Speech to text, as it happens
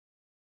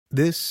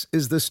This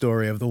is the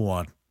story of the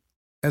one.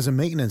 As a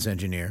maintenance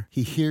engineer,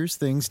 he hears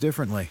things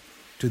differently.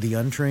 To the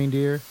untrained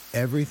ear,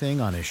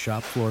 everything on his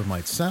shop floor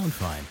might sound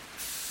fine,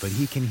 but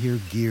he can hear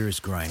gears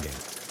grinding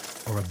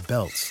or a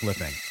belt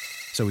slipping.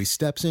 So he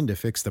steps in to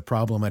fix the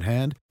problem at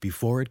hand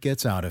before it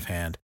gets out of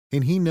hand.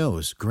 And he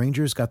knows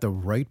Grainger's got the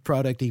right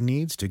product he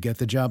needs to get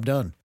the job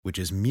done, which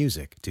is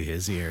music to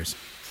his ears.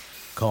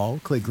 Call,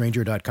 click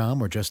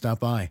Grainger.com, or just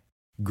stop by.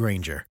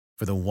 Grainger,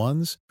 for the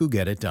ones who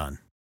get it done.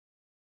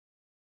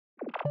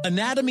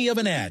 Anatomy of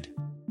an ad.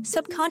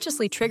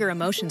 Subconsciously trigger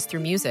emotions through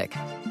music.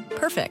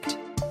 Perfect.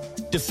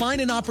 Define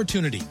an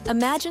opportunity.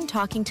 Imagine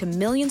talking to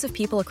millions of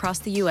people across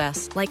the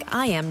U.S. like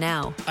I am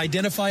now.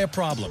 Identify a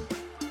problem.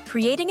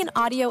 Creating an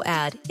audio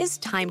ad is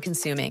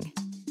time-consuming.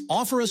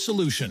 Offer a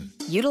solution.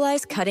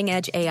 Utilize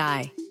cutting-edge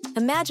AI.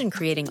 Imagine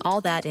creating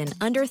all that in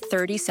under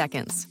 30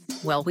 seconds.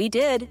 Well, we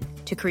did,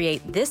 to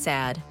create this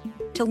ad.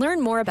 To learn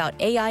more about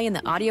AI in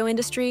the audio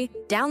industry,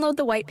 download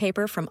the white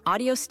paper from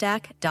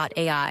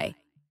audiostack.ai.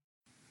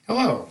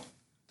 Hello,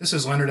 this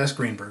is Leonard S.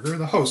 Greenberger,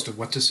 the host of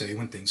What to Say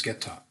When Things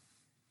Get Tough.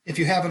 If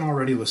you haven't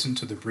already listened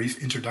to the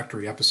brief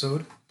introductory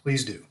episode,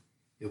 please do.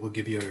 It will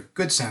give you a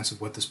good sense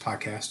of what this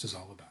podcast is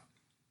all about.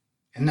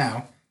 And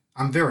now,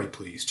 I'm very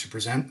pleased to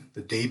present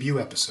the debut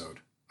episode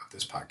of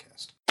this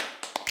podcast.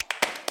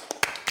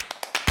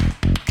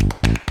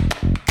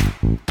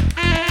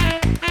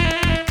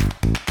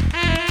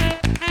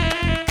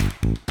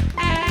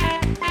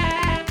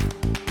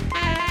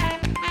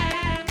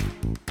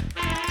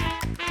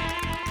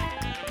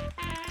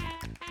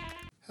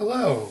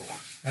 Hello,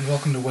 and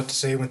welcome to What to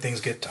Say When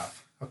Things Get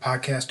Tough, a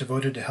podcast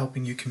devoted to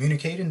helping you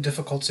communicate in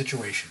difficult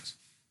situations.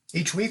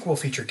 Each week we'll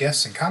feature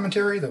guests and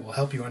commentary that will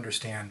help you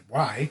understand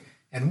why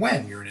and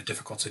when you're in a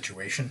difficult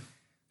situation,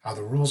 how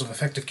the rules of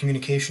effective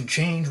communication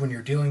change when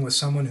you're dealing with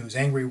someone who's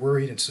angry,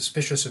 worried, and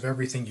suspicious of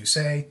everything you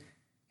say,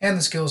 and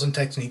the skills and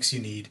techniques you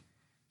need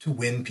to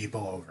win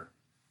people over.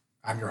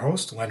 I'm your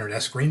host, Leonard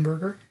S.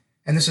 Greenberger,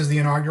 and this is the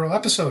inaugural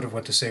episode of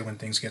What to Say When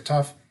Things Get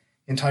Tough,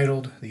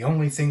 entitled The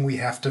Only Thing We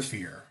Have to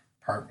Fear,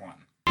 Part 1.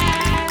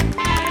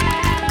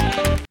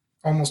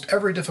 Almost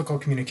every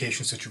difficult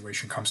communication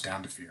situation comes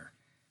down to fear.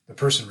 The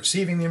person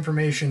receiving the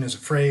information is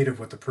afraid of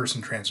what the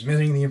person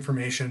transmitting the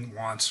information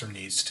wants or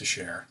needs to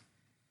share.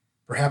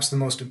 Perhaps the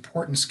most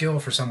important skill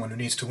for someone who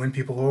needs to win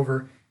people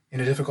over in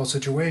a difficult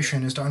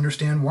situation is to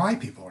understand why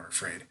people are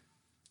afraid.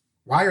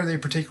 Why are they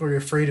particularly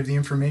afraid of the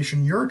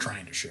information you're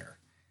trying to share?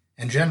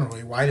 And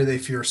generally, why do they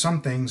fear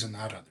some things and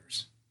not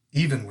others,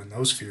 even when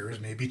those fears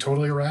may be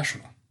totally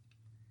irrational?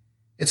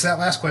 It's that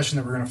last question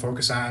that we're going to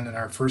focus on in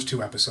our first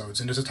two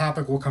episodes, and it's a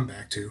topic we'll come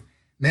back to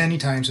many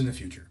times in the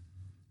future.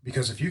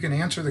 Because if you can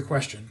answer the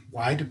question,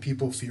 why do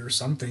people fear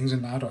some things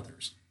and not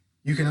others,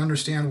 you can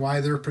understand why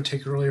they're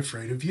particularly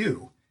afraid of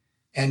you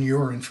and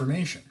your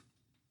information.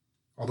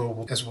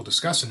 Although, as we'll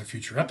discuss in a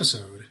future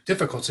episode,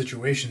 difficult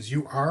situations,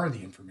 you are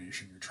the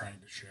information you're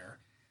trying to share.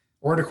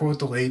 Or to quote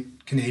the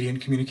late Canadian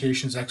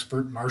communications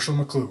expert Marshall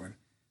McLuhan,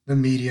 the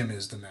medium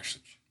is the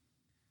message.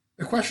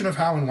 The question of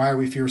how and why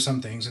we fear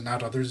some things and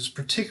not others is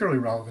particularly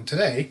relevant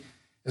today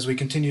as we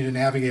continue to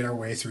navigate our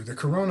way through the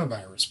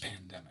coronavirus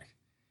pandemic.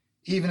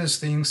 Even as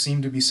things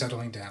seem to be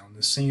settling down,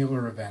 this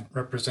singular event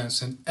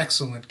represents an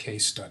excellent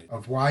case study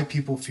of why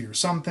people fear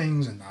some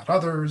things and not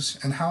others,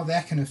 and how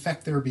that can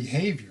affect their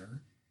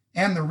behavior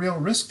and the real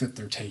risk that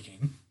they're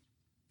taking.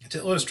 To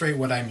illustrate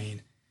what I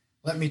mean,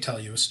 let me tell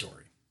you a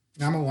story.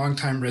 I'm a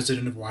longtime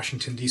resident of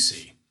Washington,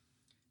 D.C.,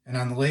 and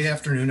on the late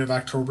afternoon of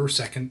October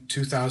 2nd,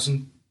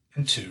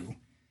 2002,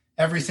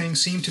 everything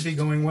seemed to be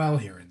going well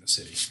here in the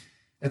city.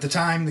 At the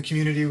time, the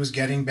community was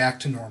getting back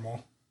to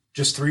normal.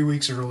 Just 3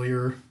 weeks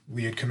earlier,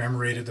 we had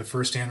commemorated the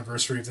first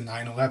anniversary of the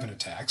 9/11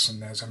 attacks,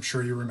 and as I'm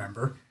sure you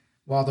remember,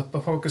 while the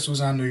focus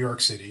was on New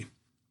York City,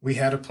 we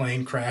had a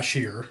plane crash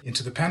here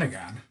into the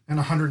Pentagon, and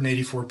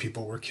 184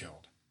 people were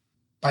killed.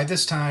 By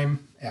this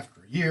time,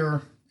 after a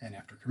year, and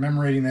after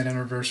commemorating that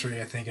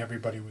anniversary, I think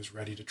everybody was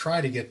ready to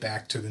try to get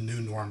back to the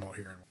new normal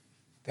here.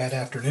 That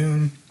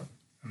afternoon,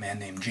 a man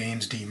named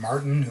James D.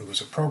 Martin, who was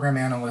a program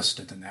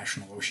analyst at the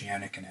National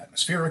Oceanic and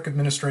Atmospheric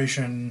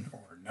Administration,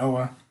 or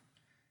NOAA,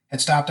 had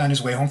stopped on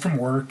his way home from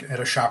work at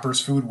a Shoppers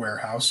Food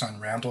Warehouse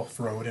on Randolph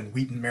Road in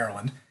Wheaton,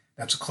 Maryland.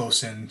 That's a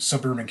close-in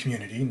suburban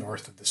community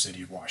north of the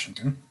city of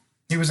Washington.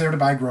 He was there to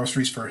buy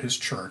groceries for his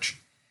church,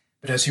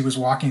 but as he was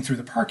walking through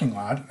the parking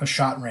lot, a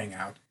shot rang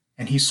out,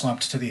 and he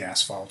slumped to the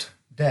asphalt,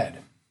 dead.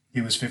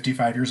 He was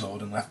 55 years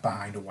old and left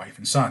behind a wife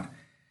and son.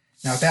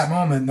 Now, at that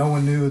moment, no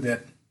one knew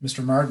that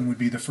Mr. Martin would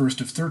be the first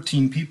of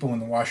 13 people in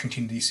the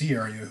Washington, D.C.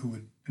 area who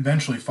would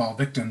eventually fall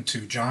victim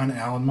to John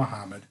Allen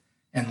Muhammad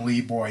and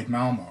Lee Boyd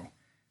Malmo,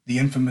 the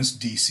infamous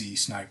D.C.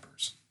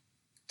 snipers.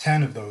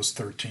 10 of those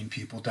 13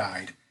 people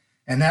died,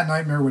 and that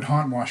nightmare would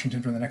haunt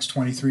Washington for the next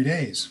 23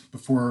 days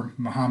before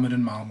Muhammad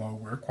and Malmo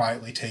were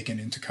quietly taken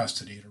into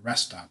custody at a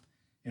rest stop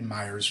in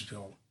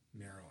Myersville,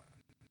 Maryland.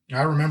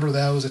 I remember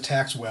those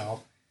attacks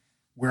well.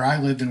 Where I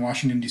lived in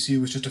Washington, D.C.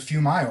 was just a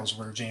few miles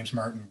where James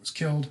Martin was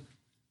killed.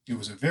 It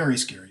was a very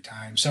scary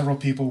time. Several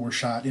people were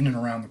shot in and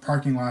around the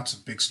parking lots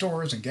of big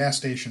stores and gas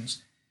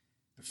stations.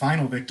 The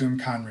final victim,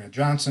 Conrad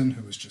Johnson,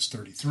 who was just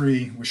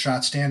 33, was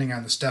shot standing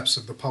on the steps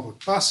of the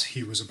public bus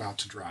he was about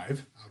to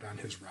drive out on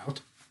his route.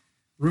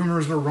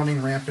 Rumors were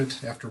running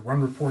rampant after one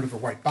report of a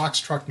white box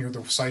truck near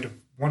the site of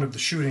one of the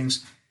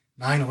shootings.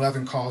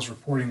 9/11 calls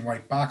reporting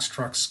white box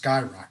trucks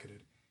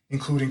skyrocketed,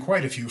 including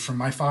quite a few from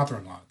my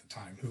father-in-law at the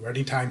time, who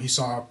anytime he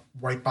saw a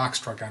white box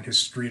truck on his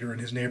street or in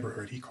his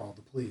neighborhood, he called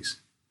the police.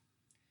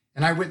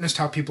 And I witnessed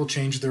how people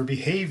changed their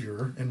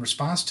behavior in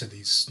response to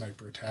these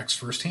sniper attacks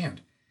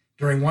firsthand.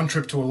 During one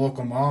trip to a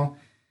local mall,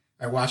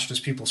 I watched as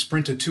people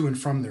sprinted to and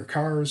from their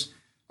cars,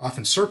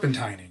 often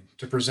serpentining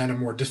to present a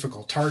more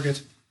difficult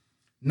target.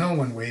 No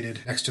one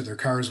waited next to their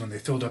cars when they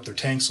filled up their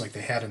tanks like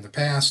they had in the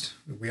past.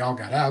 We all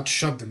got out,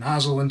 shoved the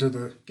nozzle into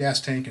the gas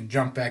tank, and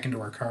jumped back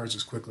into our cars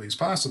as quickly as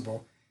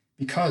possible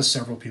because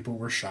several people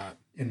were shot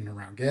in and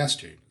around gas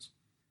changes.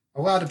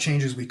 A lot of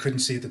changes we couldn't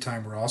see at the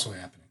time were also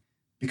happening.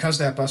 Because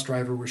that bus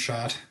driver was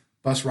shot,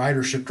 bus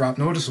ridership dropped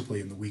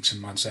noticeably in the weeks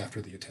and months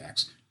after the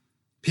attacks.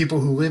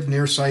 People who lived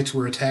near sites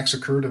where attacks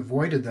occurred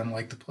avoided them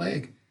like the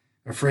plague,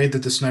 afraid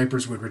that the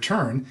snipers would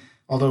return,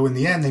 although in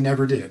the end they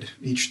never did.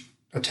 Each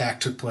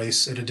attack took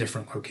place at a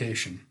different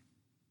location.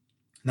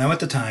 Now at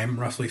the time,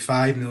 roughly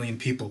 5 million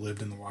people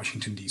lived in the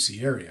Washington,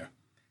 D.C. area.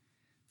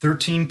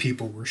 13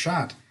 people were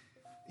shot.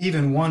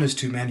 Even one is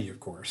too many, of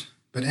course,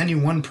 but any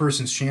one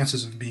person's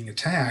chances of being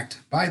attacked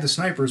by the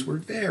snipers were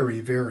very,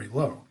 very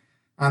low,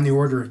 on the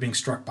order of being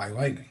struck by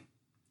lightning.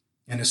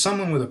 And as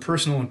someone with a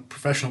personal and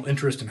professional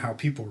interest in how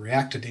people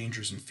react to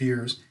dangers and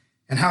fears,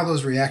 and how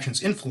those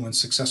reactions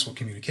influence successful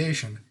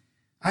communication,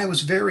 I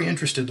was very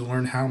interested to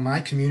learn how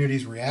my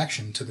community's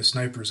reaction to the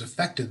snipers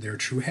affected their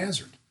true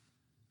hazard.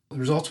 The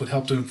results would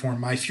help to inform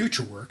my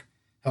future work,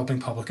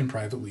 helping public and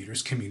private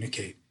leaders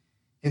communicate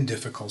in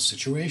difficult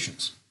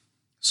situations.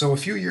 So a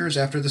few years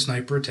after the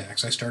sniper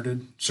attacks, I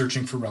started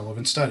searching for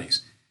relevant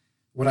studies.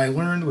 What I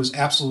learned was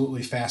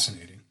absolutely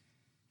fascinating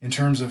in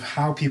terms of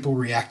how people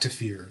react to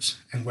fears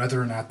and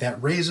whether or not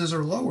that raises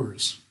or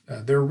lowers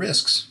their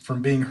risks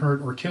from being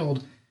hurt or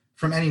killed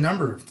from any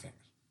number of things.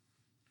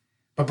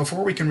 But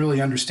before we can really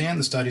understand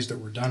the studies that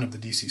were done of the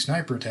DC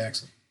sniper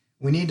attacks,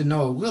 we need to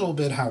know a little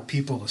bit how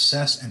people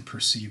assess and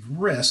perceive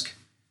risk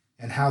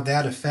and how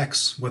that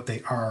affects what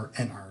they are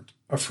and aren't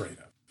afraid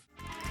of.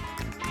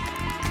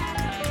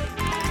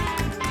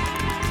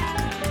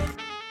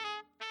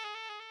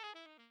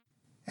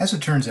 As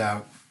it turns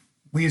out,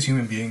 we as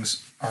human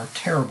beings are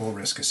terrible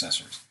risk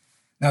assessors.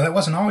 Now, that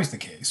wasn't always the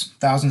case.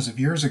 Thousands of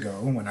years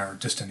ago, when our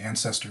distant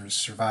ancestors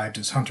survived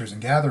as hunters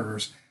and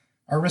gatherers,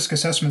 our risk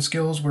assessment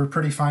skills were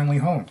pretty finely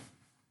honed.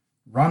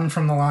 Run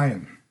from the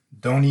lion.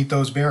 Don't eat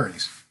those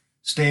berries.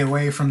 Stay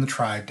away from the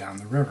tribe down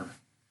the river.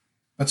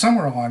 But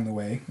somewhere along the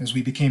way, as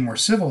we became more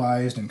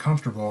civilized and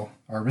comfortable,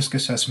 our risk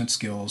assessment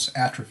skills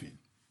atrophied.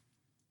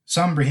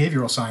 Some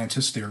behavioral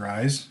scientists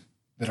theorize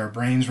that our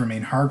brains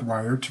remain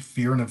hardwired to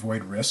fear and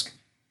avoid risk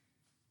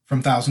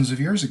from thousands of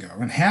years ago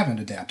and haven't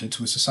adapted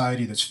to a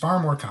society that's far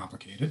more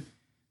complicated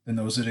than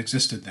those that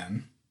existed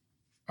then.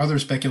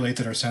 Others speculate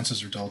that our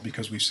senses are dulled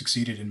because we've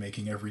succeeded in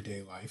making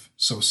everyday life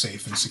so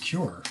safe and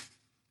secure.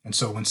 And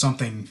so when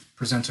something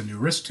presents a new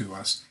risk to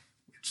us,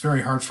 it's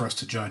very hard for us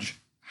to judge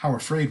how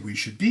afraid we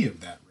should be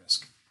of that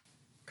risk.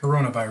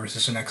 Coronavirus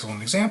is an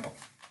excellent example.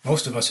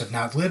 Most of us have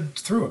not lived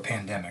through a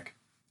pandemic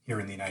here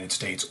in the United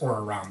States or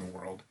around the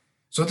world.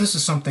 So this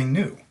is something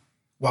new.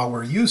 While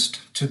we're used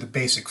to the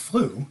basic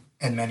flu,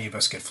 and many of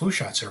us get flu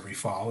shots every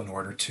fall in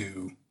order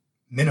to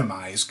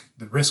minimize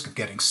the risk of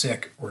getting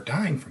sick or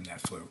dying from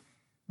that flu,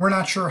 we're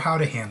not sure how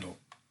to handle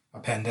a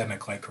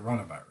pandemic like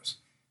coronavirus,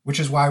 which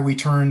is why we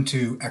turn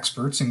to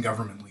experts and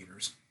government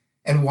leaders,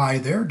 and why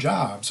their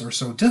jobs are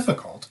so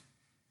difficult,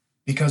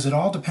 because it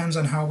all depends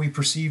on how we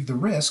perceive the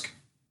risk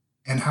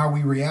and how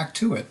we react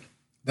to it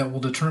that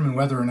will determine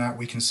whether or not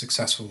we can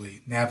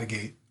successfully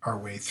navigate our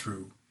way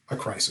through a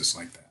crisis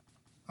like that.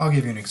 I'll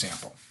give you an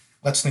example.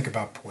 Let's think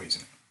about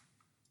poison.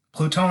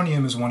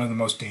 Plutonium is one of the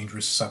most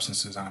dangerous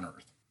substances on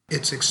Earth.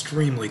 It's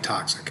extremely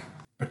toxic,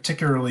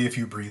 particularly if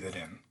you breathe it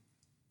in.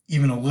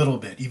 Even a little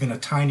bit, even a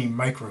tiny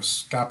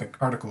microscopic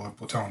particle of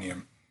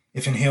plutonium,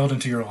 if inhaled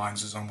into your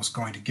lungs, is almost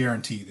going to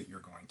guarantee that you're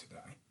going to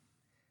die.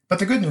 But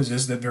the good news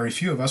is that very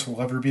few of us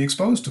will ever be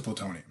exposed to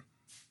plutonium.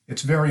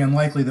 It's very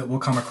unlikely that we'll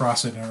come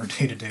across it in our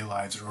day-to-day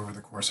lives or over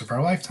the course of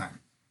our lifetime.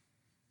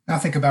 Now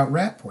think about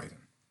rat poison.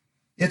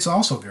 It's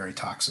also very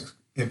toxic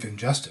if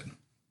ingested.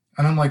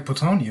 And unlike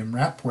plutonium,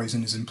 rat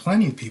poison is in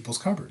plenty of people's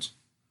cupboards.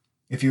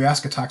 If you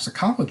ask a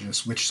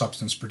toxicologist which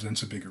substance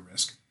presents a bigger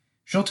risk,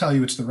 she'll tell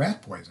you it's the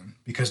rat poison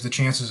because the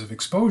chances of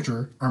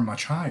exposure are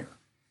much higher.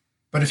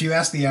 But if you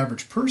ask the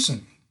average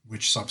person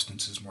which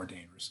substance is more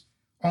dangerous,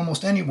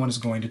 almost anyone is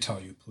going to tell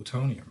you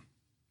plutonium.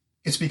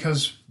 It's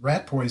because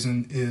rat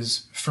poison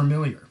is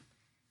familiar.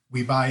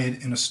 We buy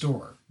it in a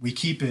store, we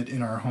keep it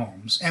in our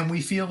homes, and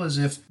we feel as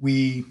if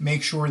we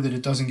make sure that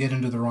it doesn't get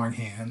into the wrong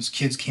hands,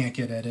 kids can't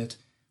get at it,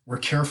 we're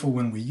careful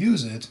when we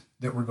use it,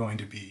 that we're going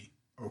to be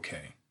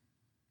okay.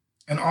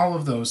 And all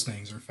of those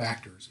things are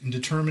factors in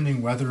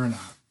determining whether or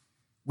not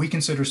we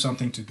consider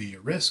something to be a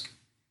risk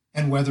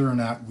and whether or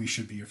not we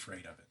should be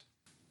afraid of it.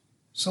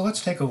 So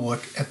let's take a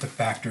look at the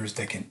factors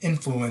that can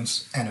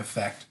influence and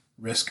affect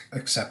risk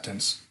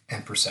acceptance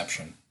and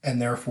perception,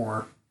 and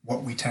therefore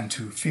what we tend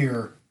to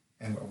fear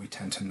and what we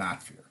tend to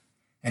not fear.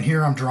 And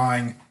here I'm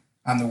drawing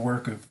on the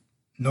work of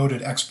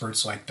noted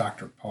experts like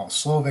Dr. Paul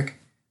Slovic,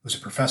 who's a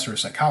professor of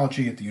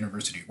psychology at the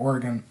University of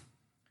Oregon,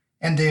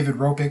 and David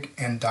Ropic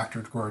and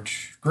Dr.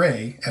 George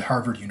Gray at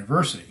Harvard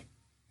University.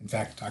 In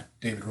fact, Dr.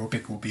 David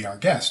Ropic will be our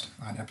guest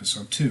on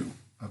episode 2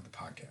 of the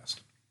podcast.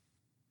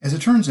 As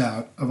it turns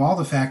out, of all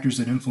the factors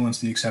that influence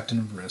the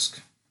acceptance of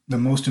risk, the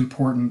most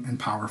important and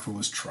powerful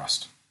is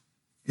trust.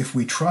 If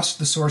we trust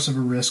the source of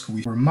a risk,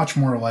 we're much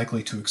more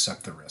likely to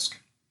accept the risk.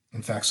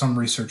 In fact, some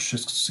research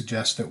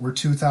suggests that we're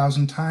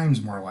 2,000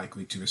 times more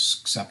likely to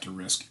accept a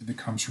risk if it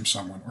comes from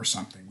someone or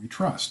something we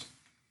trust.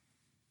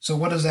 So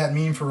what does that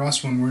mean for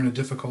us when we're in a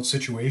difficult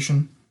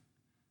situation?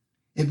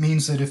 It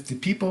means that if the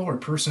people or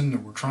person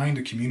that we're trying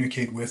to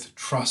communicate with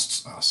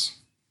trusts us,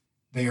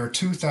 they are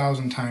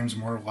 2,000 times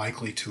more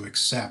likely to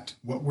accept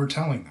what we're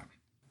telling them,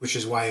 which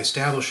is why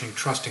establishing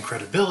trust and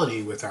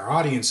credibility with our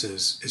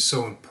audiences is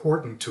so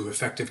important to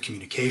effective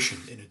communication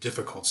in a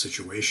difficult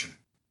situation.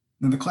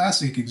 Now, the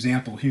classic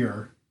example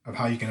here of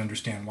how you can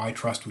understand why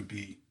trust would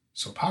be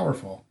so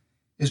powerful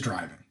is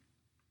driving.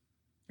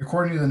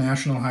 According to the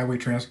National Highway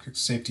Traffic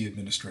Safety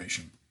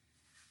Administration,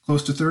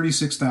 close to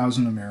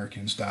 36,000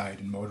 Americans died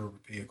in motor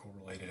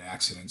vehicle-related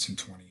accidents in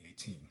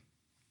 2018.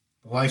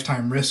 The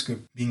lifetime risk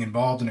of being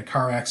involved in a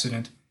car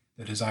accident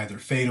that is either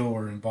fatal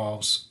or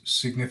involves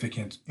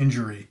significant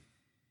injury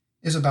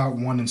is about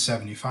 1 in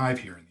 75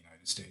 here in the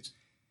United States.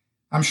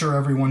 I'm sure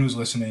everyone who's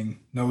listening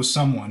knows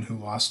someone who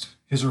lost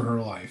his or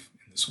her life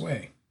in this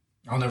way.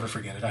 I'll never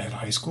forget it. I had a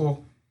high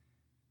school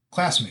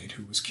classmate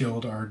who was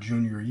killed our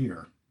junior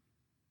year,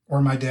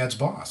 or my dad's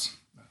boss,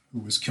 who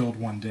was killed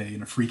one day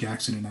in a freak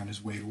accident on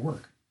his way to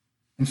work.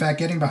 In fact,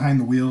 getting behind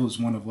the wheel is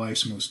one of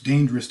life's most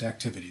dangerous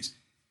activities.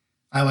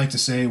 I like to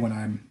say when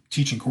I'm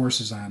teaching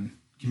courses on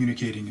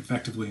communicating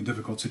effectively in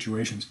difficult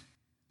situations,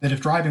 that if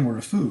driving were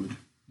a food,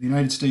 the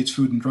United States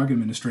Food and Drug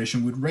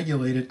Administration would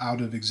regulate it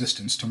out of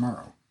existence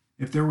tomorrow.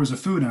 If there was a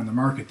food on the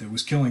market that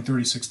was killing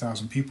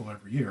 36,000 people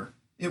every year,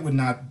 it would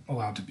not be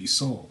allowed to be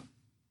sold.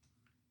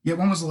 Yet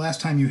when was the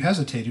last time you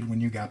hesitated when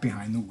you got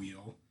behind the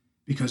wheel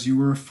because you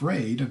were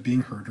afraid of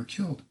being hurt or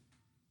killed?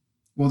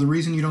 Well, the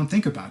reason you don't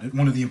think about it,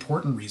 one of the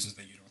important reasons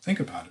that you don't think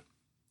about it,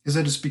 is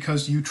that it's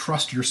because you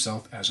trust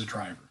yourself as a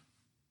driver.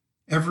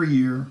 Every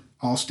year,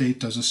 Allstate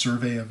does a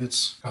survey of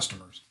its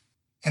customers,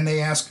 and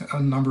they ask a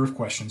number of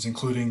questions,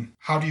 including,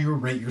 how do you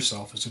rate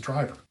yourself as a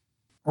driver?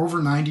 Over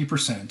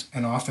 90%,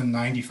 and often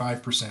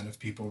 95% of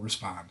people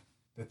respond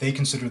that they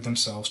consider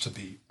themselves to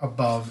be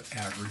above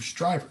average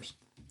drivers.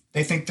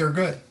 They think they're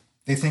good.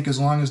 They think as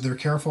long as they're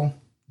careful,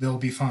 they'll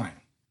be fine.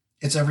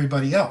 It's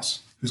everybody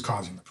else who's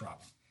causing the problem.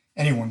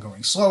 Anyone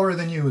going slower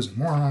than you is a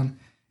moron.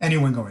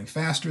 Anyone going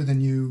faster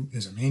than you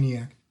is a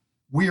maniac.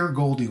 We're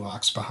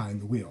Goldilocks behind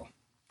the wheel.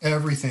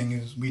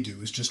 Everything we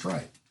do is just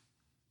right.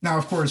 Now,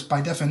 of course,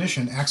 by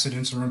definition,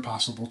 accidents are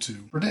impossible to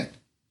predict.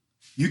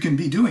 You can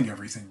be doing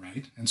everything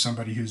right, and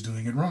somebody who's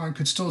doing it wrong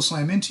could still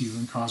slam into you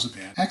and cause a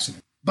bad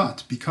accident.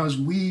 But because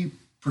we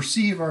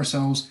perceive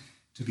ourselves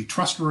to be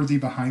trustworthy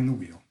behind the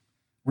wheel,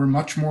 we're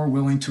much more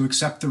willing to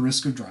accept the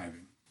risk of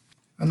driving.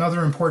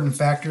 Another important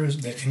factor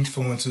that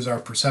influences our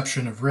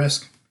perception of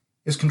risk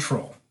is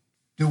control.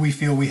 Do we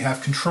feel we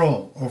have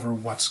control over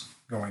what's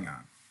going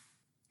on?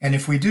 And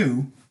if we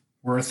do,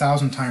 we're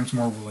 1,000 times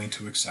more willing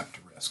to accept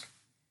a risk.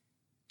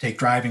 Take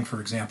driving,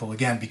 for example,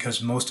 again,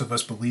 because most of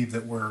us believe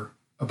that we're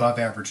above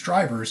average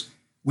drivers,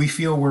 we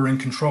feel we're in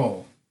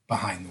control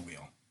behind the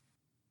wheel.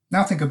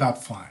 Now think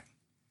about flying.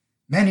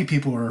 Many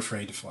people are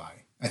afraid to fly.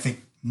 I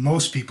think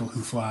most people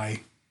who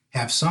fly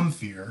have some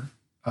fear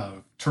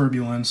of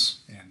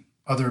turbulence and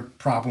other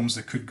problems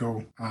that could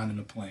go on in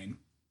a plane.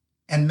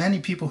 And many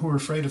people who are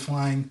afraid of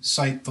flying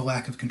cite the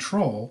lack of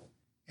control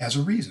as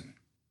a reason.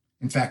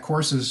 In fact,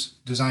 courses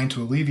designed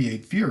to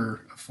alleviate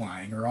fear of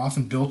flying are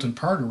often built in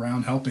part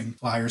around helping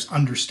flyers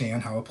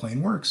understand how a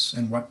plane works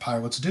and what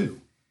pilots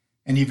do.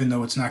 And even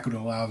though it's not going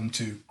to allow them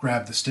to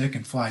grab the stick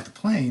and fly the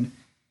plane,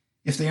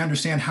 if they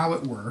understand how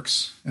it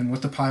works and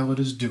what the pilot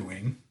is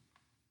doing,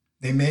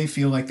 they may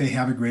feel like they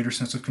have a greater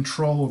sense of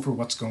control over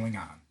what's going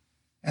on.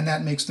 And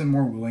that makes them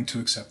more willing to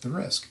accept the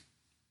risk.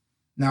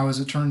 Now, as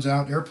it turns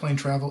out, airplane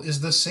travel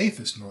is the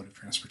safest mode of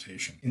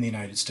transportation in the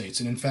United States,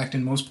 and in fact,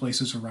 in most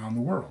places around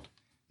the world.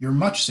 You're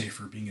much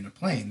safer being in a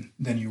plane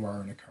than you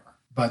are in a car.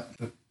 But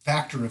the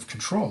factor of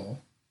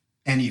control,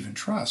 and even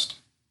trust,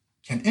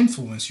 can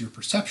influence your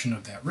perception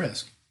of that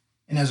risk.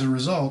 And as a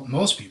result,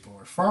 most people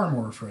are far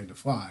more afraid to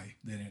fly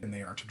than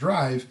they are to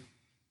drive,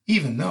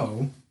 even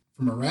though,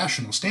 from a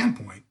rational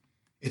standpoint,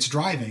 it's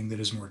driving that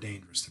is more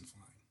dangerous than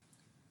flying.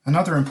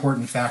 Another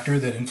important factor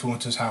that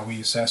influences how we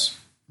assess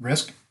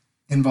risk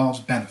involves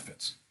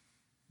benefits.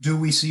 Do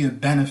we see a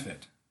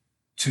benefit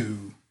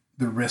to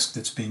the risk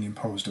that's being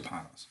imposed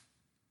upon us?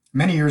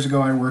 Many years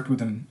ago, I worked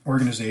with an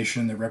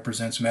organization that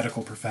represents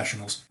medical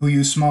professionals who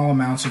use small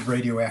amounts of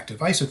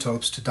radioactive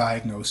isotopes to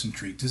diagnose and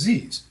treat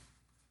disease.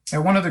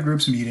 At one of the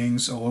group's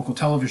meetings, a local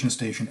television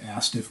station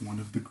asked if one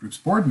of the group's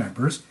board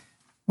members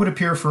would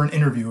appear for an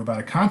interview about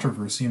a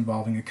controversy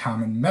involving a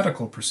common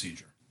medical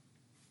procedure.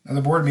 Now,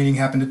 the board meeting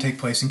happened to take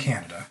place in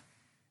Canada,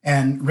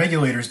 and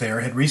regulators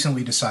there had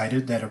recently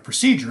decided that a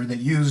procedure that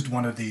used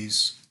one of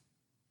these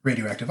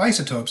radioactive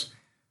isotopes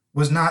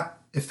was not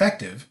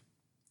effective,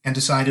 and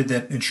decided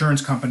that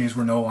insurance companies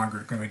were no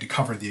longer going to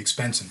cover the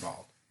expense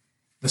involved.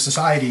 The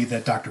society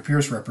that Dr.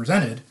 Pierce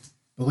represented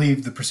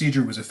believed the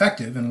procedure was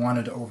effective and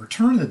wanted to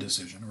overturn the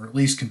decision, or at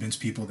least convince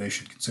people they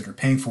should consider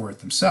paying for it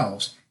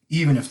themselves,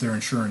 even if their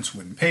insurance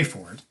wouldn't pay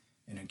for it.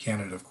 And in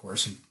Canada, of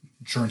course,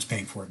 insurance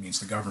paying for it means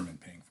the government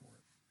paying for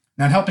it.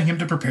 Now, in helping him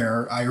to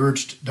prepare, I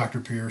urged Dr.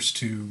 Pierce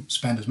to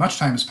spend as much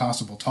time as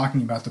possible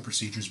talking about the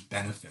procedure's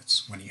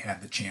benefits when he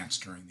had the chance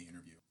during the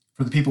interview.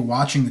 For the people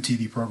watching the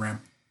TV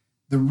program,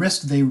 the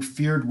risk they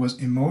feared was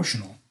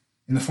emotional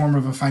in the form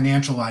of a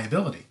financial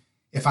liability.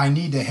 If I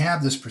need to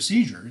have this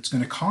procedure, it's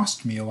going to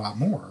cost me a lot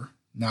more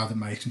now that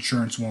my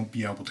insurance won't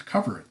be able to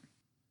cover it.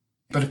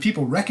 But if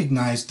people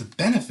recognized the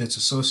benefits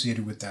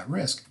associated with that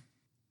risk,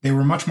 they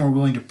were much more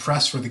willing to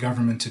press for the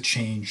government to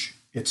change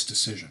its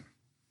decision.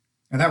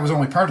 And that was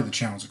only part of the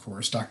challenge, of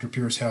course. Dr.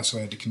 Pierce also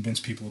had to convince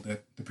people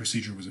that the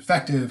procedure was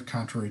effective,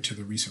 contrary to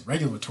the recent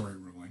regulatory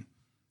ruling.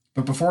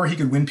 But before he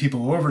could win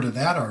people over to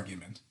that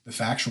argument, the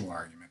factual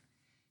argument,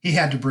 he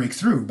had to break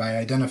through by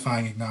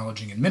identifying,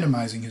 acknowledging, and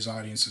minimizing his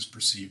audience's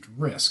perceived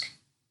risk.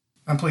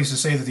 I'm pleased to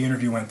say that the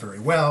interview went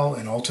very well,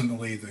 and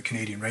ultimately the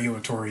Canadian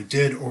regulatory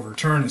did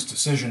overturn his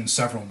decision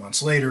several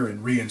months later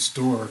and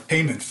reinstore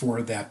payment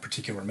for that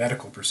particular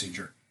medical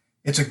procedure.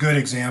 It's a good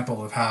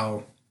example of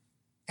how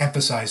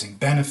emphasizing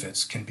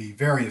benefits can be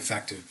very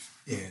effective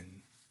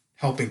in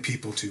helping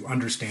people to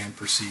understand,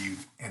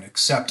 perceive, and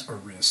accept a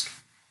risk,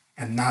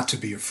 and not to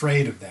be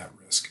afraid of that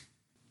risk.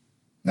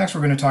 Next,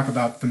 we're going to talk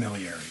about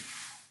familiarity.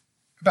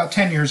 About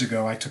 10 years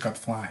ago, I took up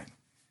flying.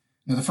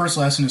 Now, the first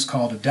lesson is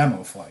called a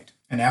demo flight,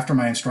 and after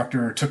my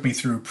instructor took me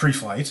through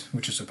pre-flight,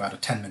 which is about a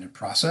 10-minute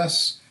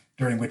process,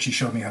 during which he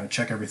showed me how to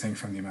check everything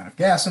from the amount of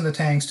gas in the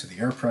tanks to the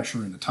air pressure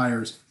in the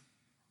tires,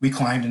 we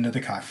climbed into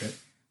the cockpit.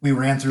 We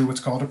ran through what's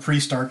called a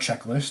pre-start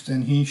checklist,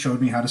 and he showed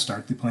me how to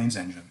start the plane's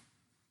engine.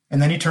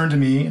 And then he turned to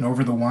me, and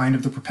over the whine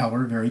of the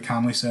propeller, very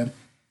calmly said,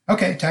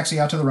 "Okay, taxi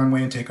out to the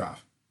runway and take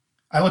off."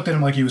 I looked at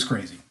him like he was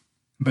crazy,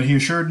 but he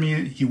assured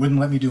me he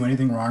wouldn't let me do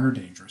anything wrong or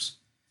dangerous.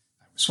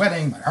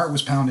 Sweating, my heart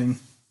was pounding.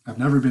 I've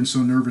never been so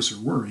nervous or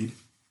worried,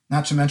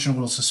 not to mention a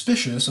little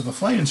suspicious of a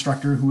flight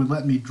instructor who would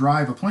let me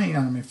drive a plane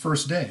on my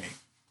first day.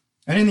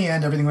 And in the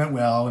end, everything went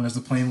well, and as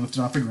the plane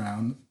lifted off the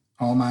ground,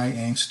 all my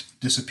angst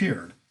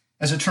disappeared.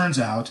 As it turns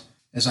out,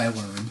 as I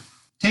learned,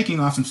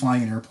 taking off and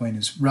flying an airplane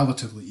is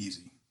relatively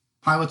easy.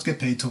 Pilots get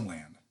paid to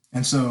land.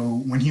 And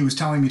so when he was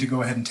telling me to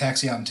go ahead and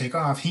taxi out and take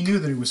off, he knew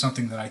that it was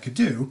something that I could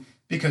do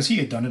because he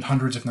had done it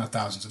hundreds if not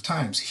thousands of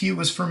times. He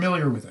was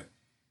familiar with it,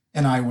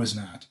 and I was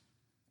not.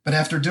 But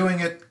after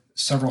doing it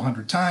several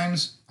hundred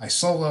times, I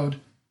soloed,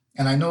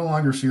 and I no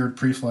longer feared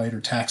pre-flight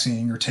or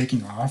taxiing or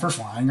taking off or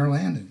flying or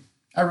landing.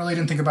 I really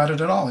didn't think about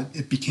it at all.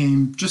 It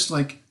became just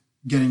like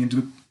getting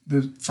into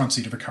the front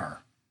seat of a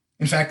car.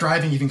 In fact,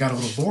 driving even got a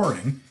little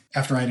boring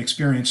after I'd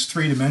experienced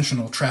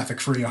three-dimensional,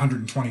 traffic-free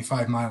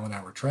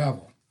 125-mile-an-hour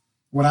travel.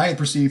 What I had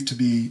perceived to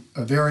be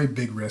a very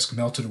big risk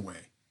melted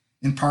away,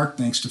 in part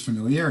thanks to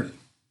familiarity,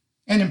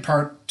 and in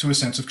part to a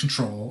sense of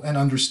control and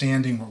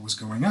understanding what was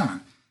going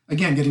on.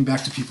 Again, getting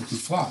back to people who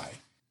fly,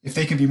 if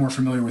they can be more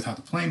familiar with how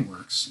the plane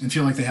works and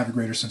feel like they have a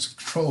greater sense of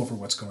control over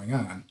what's going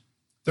on,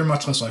 they're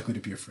much less likely to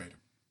be afraid of it.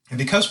 And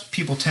because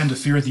people tend to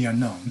fear the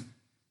unknown,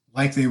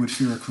 like they would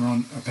fear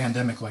a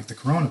pandemic like the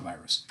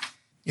coronavirus,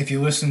 if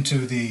you listen to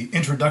the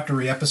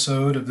introductory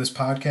episode of this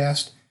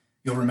podcast,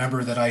 you'll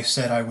remember that I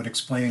said I would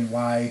explain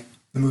why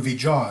the movie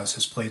Jaws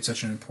has played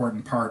such an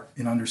important part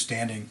in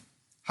understanding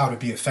how to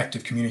be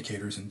effective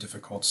communicators in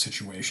difficult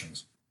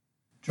situations.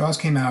 Jaws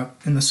came out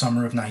in the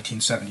summer of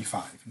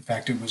 1975. In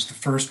fact, it was the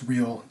first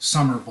real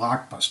summer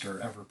blockbuster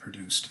ever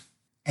produced.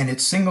 And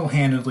it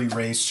single-handedly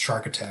raised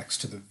shark attacks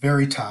to the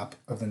very top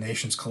of the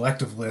nation's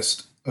collective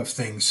list of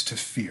things to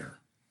fear.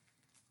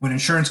 When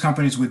insurance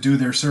companies would do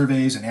their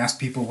surveys and ask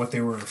people what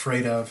they were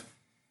afraid of,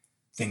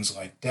 things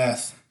like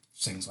death,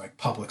 things like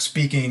public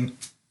speaking,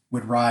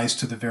 would rise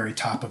to the very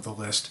top of the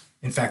list.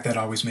 In fact, that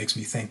always makes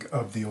me think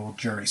of the old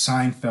Jerry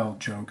Seinfeld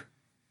joke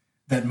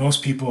that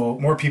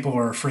more people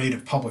are afraid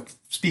of public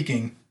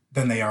speaking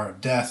than they are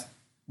of death,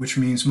 which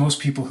means most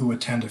people who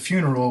attend a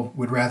funeral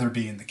would rather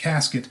be in the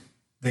casket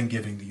than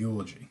giving the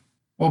eulogy.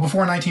 Well,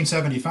 before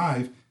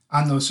 1975,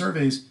 on those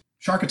surveys,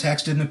 shark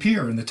attacks didn't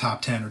appear in the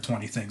top 10 or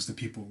 20 things that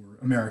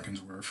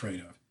Americans were afraid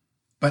of.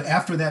 But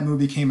after that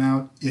movie came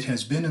out, it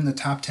has been in the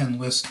top 10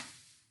 list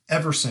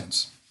ever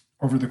since,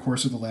 over the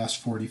course of the last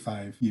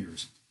 45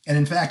 years. And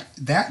in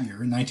fact, that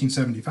year, in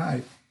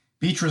 1975,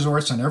 beach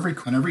resorts on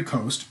every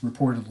coast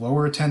reported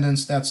lower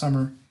attendance that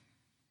summer.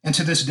 And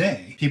to this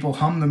day, people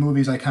hum the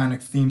movie's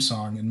iconic theme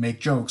song and make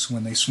jokes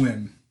when they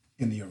swim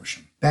in the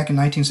ocean. Back in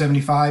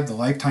 1975, the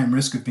lifetime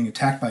risk of being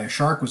attacked by a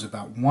shark was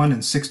about 1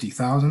 in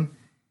 60,000.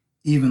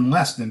 even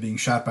less than being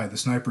shot by the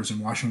snipers in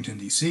Washington,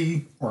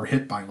 D.C., or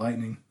hit by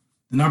lightning.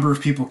 The number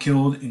of people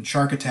killed in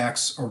shark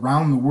attacks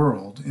around the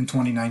world in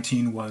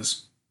 2019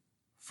 was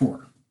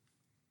 4.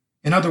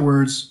 In other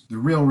words, the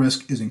real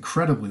risk is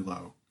incredibly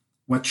low.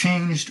 What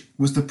changed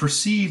was the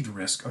perceived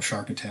risk of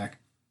shark attack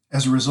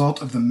as a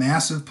result of the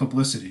massive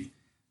publicity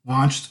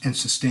launched and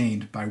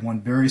sustained by one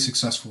very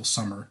successful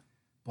summer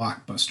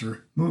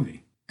blockbuster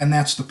movie. And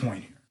that's the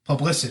point here.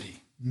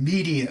 Publicity,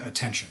 media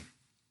attention,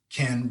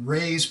 can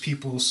raise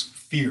people's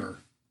fear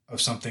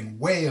of something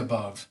way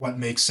above what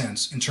makes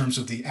sense in terms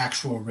of the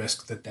actual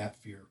risk that that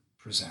fear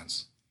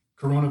presents.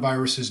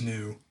 Coronavirus is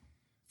new.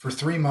 For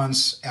 3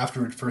 months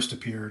after it first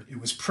appeared, it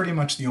was pretty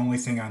much the only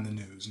thing on the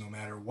news, no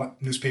matter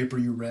what newspaper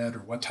you read or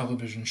what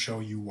television show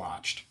you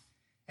watched.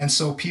 And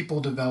so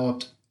people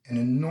developed an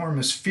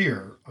enormous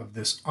fear of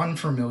this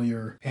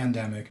unfamiliar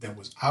pandemic that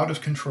was out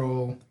of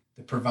control,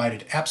 that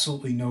provided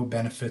absolutely no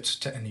benefits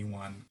to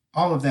anyone.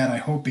 All of that, I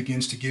hope,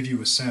 begins to give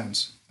you a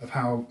sense of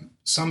how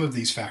some of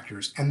these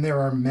factors, and there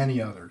are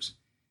many others,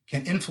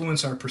 can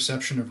influence our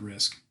perception of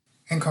risk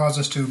and cause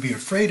us to be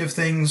afraid of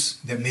things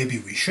that maybe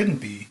we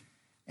shouldn't be,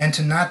 and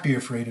to not be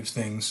afraid of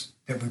things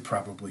that we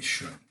probably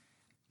should.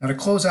 Now, to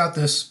close out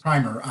this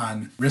primer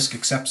on risk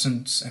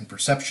acceptance and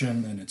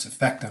perception and its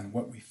effect on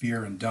what we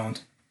fear and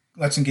don't,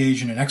 let's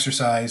engage in an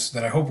exercise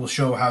that I hope will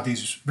show how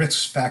these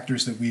risk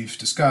factors that we've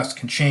discussed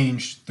can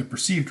change the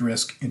perceived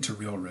risk into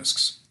real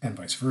risks, and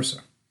vice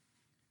versa.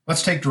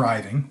 Let's take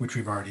driving, which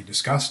we've already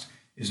discussed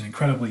is an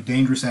incredibly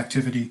dangerous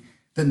activity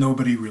that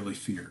nobody really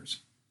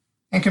fears,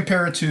 and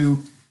compare it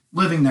to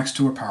living next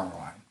to a power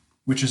line,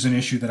 which is an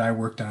issue that I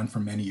worked on for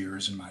many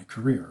years in my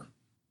career.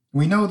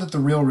 We know that the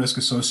real risk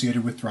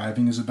associated with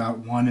driving is about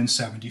 1 in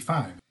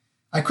 75.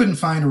 I couldn't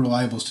find a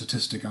reliable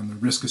statistic on the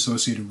risk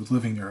associated with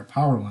living near a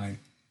power line,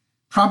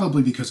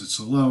 probably because it's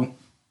so low,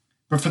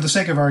 but for the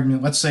sake of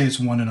argument, let's say it's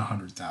 1 in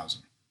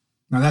 100,000.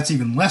 Now that's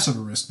even less of a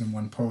risk than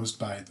one posed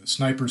by the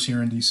snipers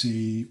here in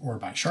DC or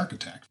by shark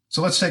attacks.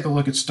 So let's take a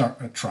look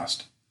at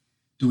trust.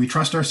 Do we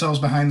trust ourselves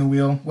behind the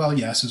wheel? Well,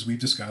 yes, as we've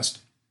discussed,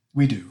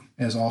 we do.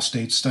 As all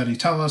state studies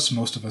tell us,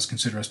 most of us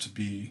consider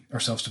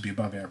ourselves to be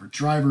above average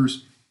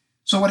drivers.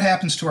 So what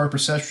happens to our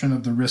perception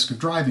of the risk of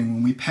driving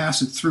when we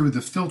pass it through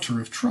the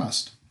filter of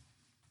trust?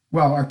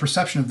 Well, our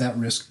perception of that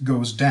risk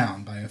goes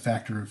down by a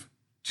factor of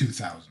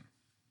 2,000.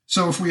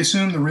 So if we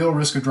assume the real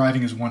risk of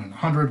driving is 1 in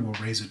 100, we'll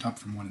raise it up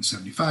from 1 in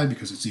 75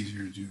 because it's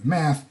easier to do the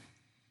math.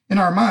 In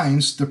our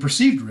minds, the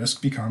perceived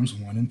risk becomes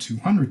 1 in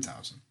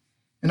 200,000.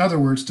 In other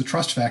words, the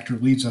trust factor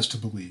leads us to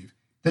believe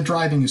that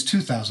driving is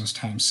 2,000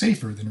 times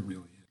safer than it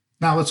really is.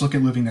 Now let's look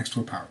at living next to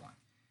a power line.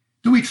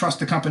 Do we trust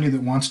the company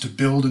that wants to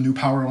build a new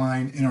power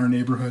line in our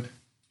neighborhood?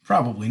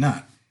 Probably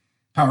not.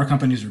 Power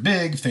companies are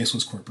big,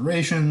 faceless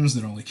corporations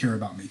that only care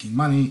about making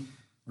money,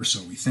 or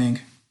so we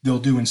think. They'll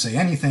do and say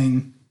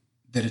anything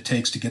that it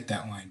takes to get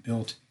that line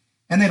built,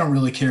 and they don't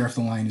really care if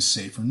the line is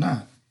safe or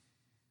not.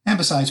 And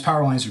besides,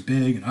 power lines are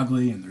big and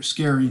ugly and they're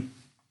scary.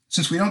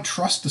 Since we don't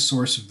trust the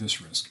source of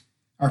this risk,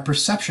 our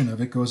perception of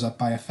it goes up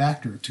by a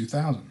factor of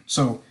 2,000.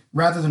 So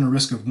rather than a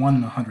risk of 1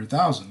 in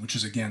 100,000, which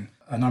is again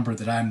a number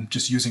that I'm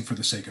just using for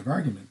the sake of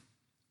argument,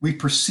 we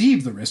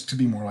perceive the risk to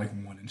be more like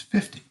 1 in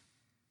 50,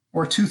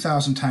 or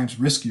 2,000 times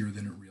riskier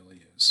than it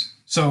really is.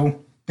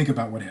 So think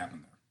about what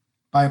happened there.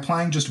 By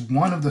applying just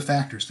one of the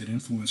factors that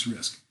influence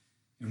risk,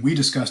 and we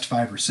discussed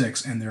 5 or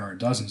 6, and there are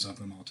dozens of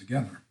them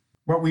altogether,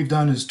 what we've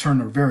done is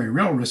turn a very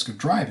real risk of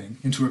driving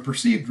into a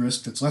perceived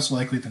risk that's less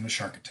likely than a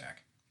shark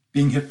attack,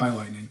 being hit by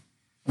lightning,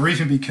 or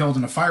even be killed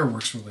in a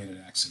fireworks-related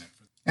accident.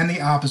 And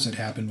the opposite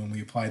happened when we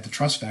applied the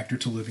trust factor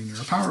to living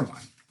near a power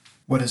line.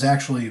 What is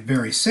actually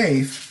very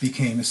safe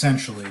became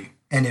essentially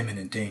an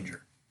imminent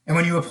danger. And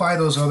when you apply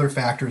those other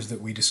factors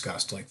that we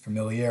discussed, like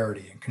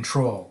familiarity and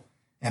control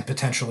and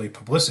potentially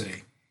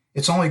publicity,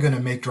 it's only going to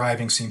make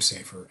driving seem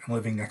safer and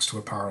living next to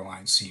a power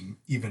line seem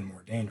even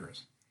more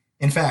dangerous.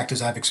 In fact,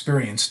 as I've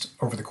experienced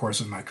over the course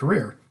of my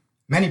career,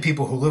 many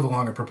people who live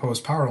along a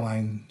proposed power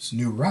line's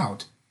new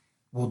route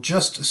will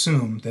just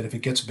assume that if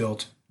it gets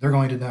built, they're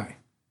going to die.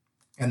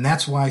 And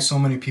that's why so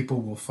many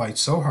people will fight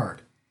so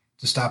hard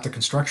to stop the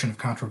construction of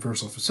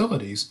controversial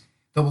facilities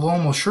that will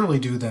almost surely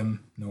do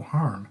them no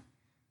harm.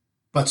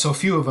 But so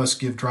few of us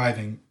give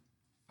driving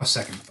a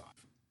second thought.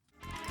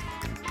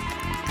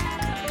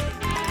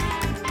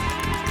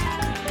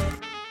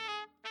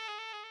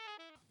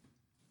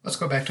 Let's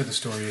go back to the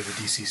story of the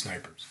DC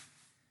snipers.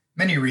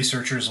 Many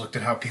researchers looked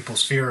at how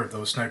people's fear of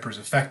those snipers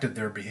affected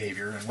their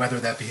behavior and whether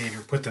that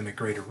behavior put them at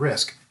greater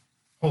risk.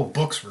 Whole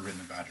books were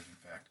written about it,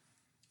 in fact.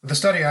 But the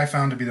study I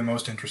found to be the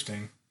most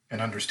interesting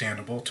and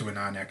understandable to a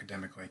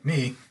non-academic like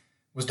me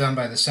was done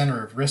by the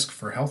Center of Risk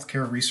for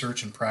Healthcare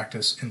Research and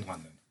Practice in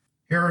London.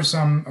 Here are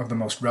some of the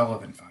most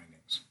relevant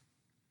findings.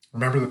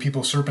 Remember the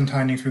people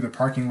serpentining through the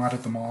parking lot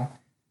at the mall?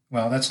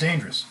 Well, that's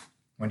dangerous.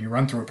 When you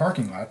run through a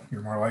parking lot,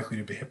 you're more likely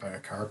to be hit by a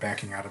car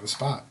backing out of the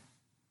spot.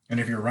 And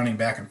if you're running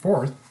back and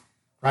forth,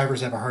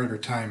 drivers have a harder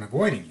time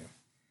avoiding you.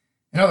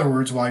 In other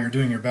words, while you're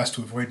doing your best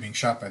to avoid being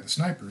shot by the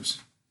snipers,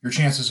 your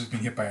chances of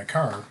being hit by a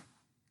car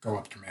go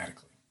up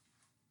dramatically.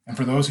 And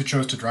for those who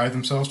chose to drive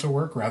themselves to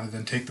work rather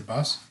than take the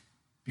bus,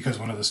 because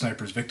one of the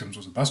sniper's victims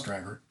was a bus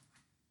driver,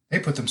 they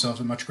put themselves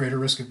at much greater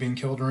risk of being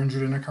killed or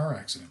injured in a car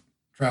accident.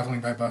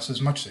 Traveling by bus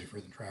is much safer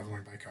than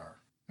traveling by car.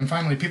 And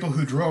finally, people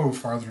who drove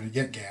farther to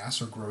get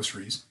gas or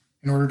groceries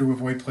in order to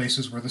avoid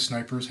places where the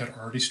snipers had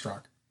already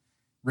struck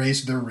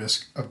raised their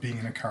risk of being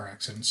in a car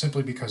accident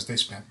simply because they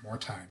spent more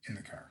time in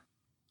the car.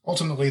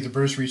 Ultimately, the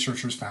British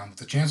researchers found that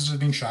the chances of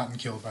being shot and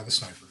killed by the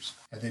snipers,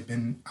 had they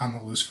been on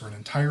the loose for an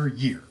entire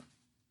year,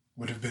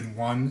 would have been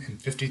 1 in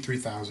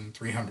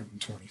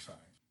 53,325.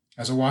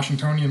 As a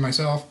Washingtonian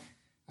myself,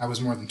 I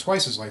was more than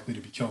twice as likely to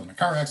be killed in a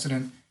car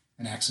accident,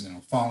 an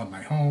accidental fall in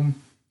my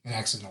home, an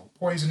accidental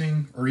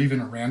poisoning, or even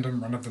a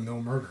random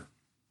run-of-the-mill murder.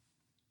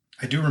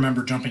 I do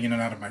remember jumping in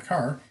and out of my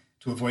car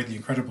to avoid the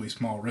incredibly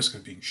small risk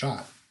of being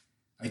shot.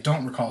 I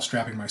don't recall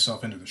strapping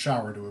myself into the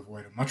shower to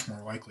avoid a much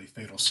more likely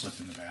fatal slip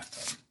in the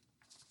bathtub.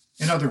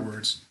 In other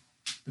words,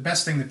 the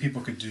best thing that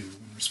people could do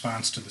in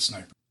response to the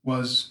sniper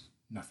was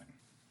nothing.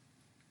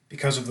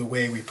 Because of the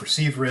way we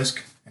perceive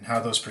risk and how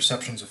those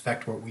perceptions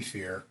affect what we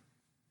fear.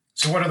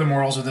 So what are the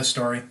morals of this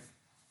story?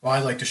 Well,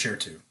 I'd like to share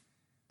two.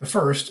 The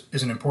first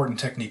is an important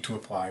technique to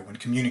apply when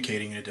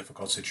communicating in a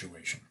difficult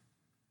situation.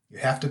 You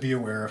have to be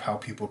aware of how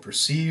people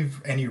perceive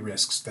any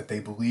risks that they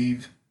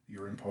believe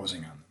you're imposing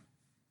on them.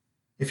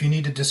 If you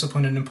need to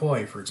discipline an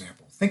employee, for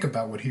example, think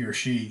about what he or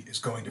she is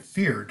going to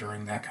fear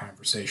during that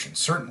conversation.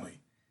 Certainly,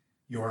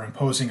 you are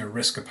imposing a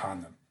risk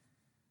upon them.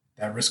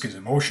 That risk is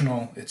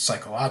emotional, it's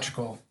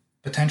psychological,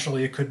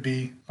 potentially it could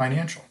be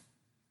financial.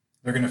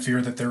 They're going to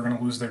fear that they're going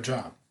to lose their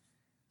job.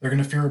 They're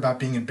going to fear about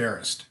being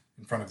embarrassed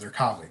in front of their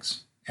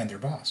colleagues and their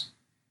boss.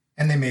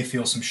 And they may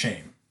feel some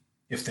shame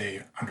if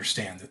they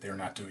understand that they're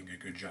not doing a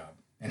good job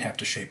and have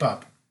to shape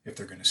up if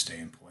they're going to stay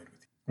employed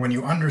with you. When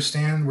you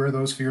understand where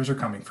those fears are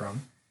coming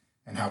from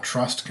and how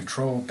trust,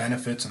 control,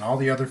 benefits, and all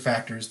the other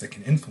factors that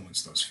can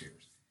influence those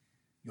fears,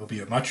 you'll be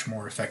a much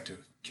more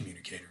effective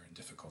communicator in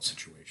difficult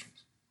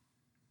situations.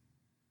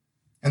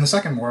 And the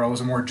second moral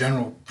is a more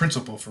general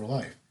principle for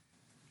life.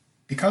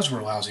 Because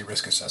we're lousy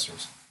risk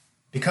assessors,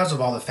 because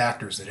of all the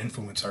factors that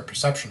influence our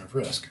perception of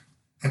risk,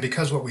 and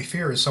because what we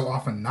fear is so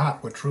often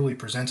not what truly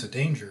presents a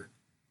danger,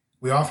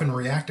 we often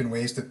react in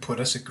ways that put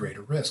us at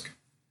greater risk.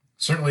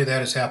 Certainly that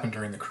has happened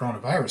during the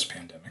coronavirus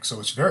pandemic, so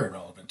it's very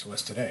relevant to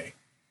us today.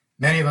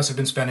 Many of us have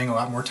been spending a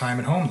lot more time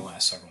at home the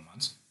last several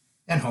months,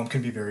 and home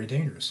can be very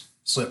dangerous.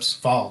 Slips,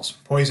 falls,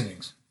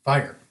 poisonings,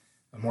 fire,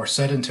 a more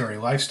sedentary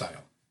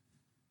lifestyle,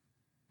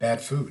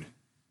 bad food.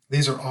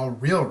 These are all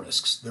real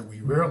risks that we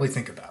rarely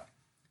think about,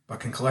 but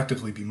can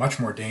collectively be much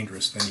more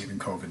dangerous than even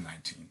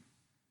COVID-19.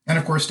 And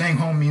of course, staying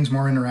home means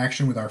more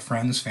interaction with our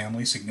friends,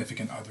 family,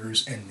 significant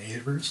others, and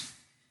neighbors.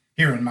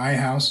 Here in my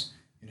house,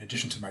 in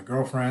addition to my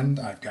girlfriend,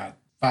 I've got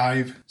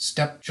 5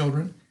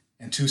 stepchildren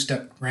and 2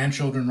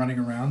 step-grandchildren running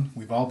around.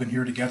 We've all been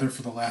here together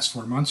for the last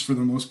 4 months for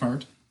the most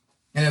part.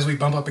 And as we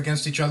bump up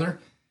against each other,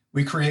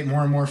 we create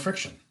more and more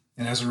friction.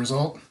 And as a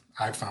result,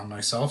 I've found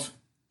myself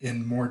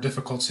in more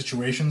difficult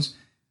situations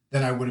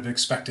than I would have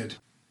expected.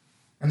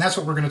 And that's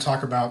what we're going to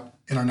talk about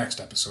in our next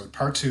episode,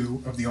 part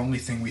 2 of The Only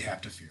Thing We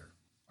Have to Fear.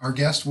 Our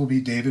guest will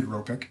be David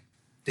Ropich.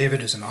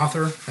 David is an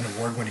author, an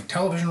award-winning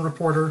television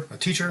reporter, a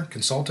teacher,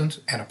 consultant,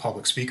 and a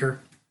public speaker.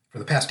 For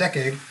the past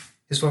decade,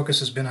 his focus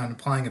has been on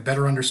applying a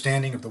better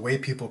understanding of the way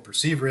people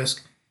perceive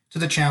risk to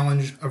the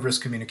challenge of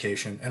risk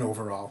communication and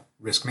overall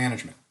risk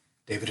management.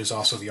 David is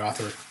also the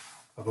author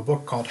of a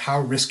book called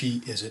How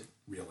Risky Is It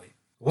Really?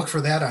 Look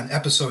for that on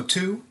episode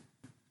 2.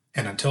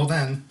 And until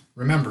then,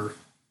 remember,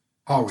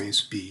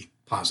 always be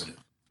positive.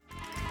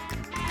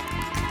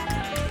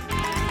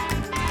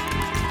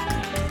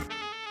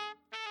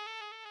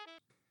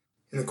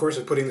 In the course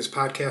of putting this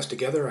podcast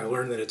together, I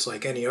learned that it's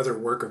like any other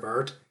work of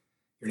art.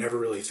 You're never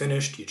really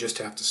finished, you just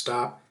have to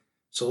stop.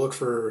 So look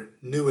for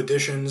new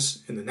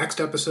additions in the next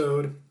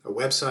episode, a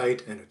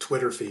website, and a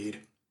Twitter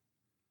feed.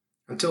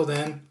 Until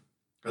then,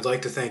 I'd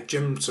like to thank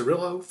Jim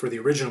Cirillo for the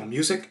original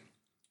music.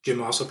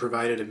 Jim also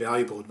provided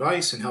invaluable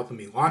advice in helping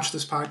me launch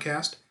this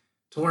podcast.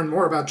 To learn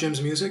more about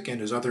Jim's music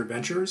and his other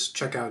ventures,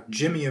 check out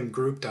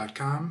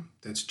jimiumgroup.com.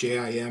 That's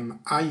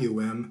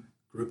JIMIUM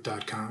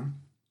group.com.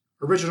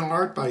 Original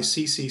art by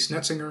C.C.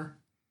 Snetzinger.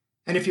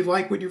 And if you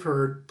like what you've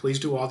heard, please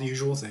do all the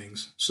usual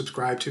things.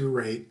 Subscribe to,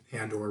 rate,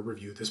 and or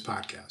review this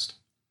podcast.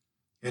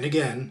 And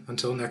again,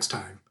 until next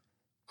time,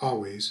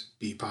 always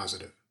be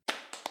positive.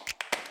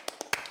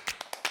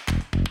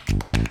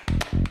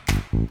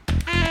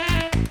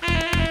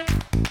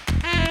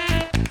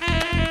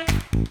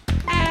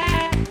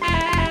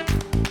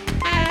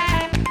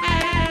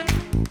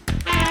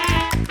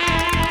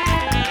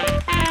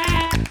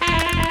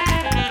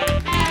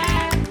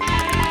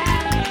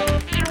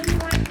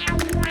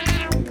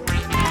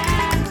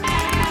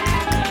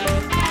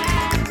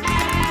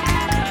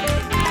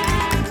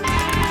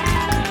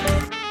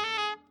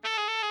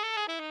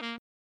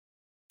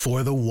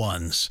 For the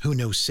ones who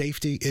know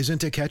safety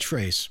isn't a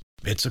catchphrase,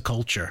 it's a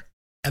culture.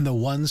 And the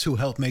ones who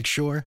help make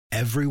sure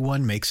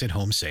everyone makes it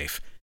home safe.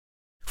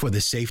 For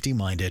the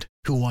safety-minded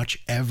who watch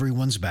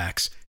everyone's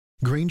backs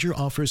Grainger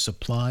offers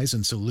supplies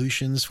and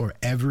solutions for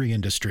every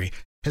industry,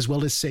 as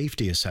well as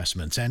safety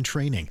assessments and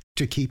training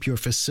to keep your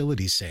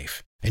facilities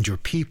safe and your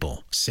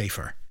people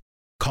safer.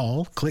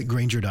 Call, click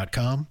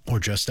Grainger.com, or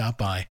just stop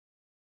by.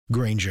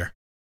 Grainger,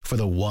 for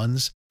the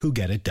ones who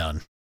get it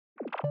done.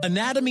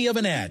 Anatomy of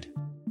an ad.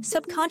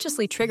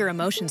 Subconsciously trigger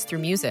emotions through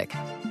music.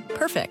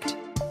 Perfect.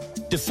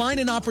 Define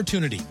an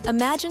opportunity.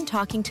 Imagine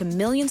talking to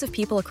millions of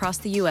people across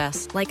the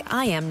U.S. like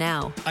I am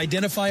now.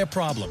 Identify a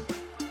problem.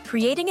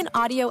 Creating an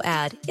audio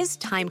ad is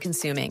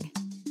time-consuming.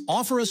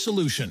 Offer a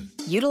solution.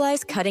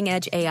 Utilize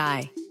cutting-edge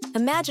AI.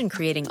 Imagine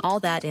creating all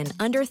that in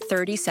under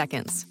 30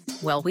 seconds.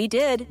 Well, we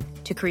did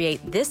to create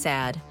this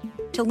ad.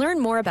 To learn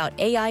more about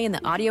AI in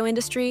the audio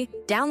industry,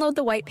 download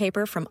the white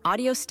paper from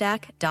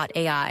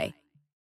audiostack.ai.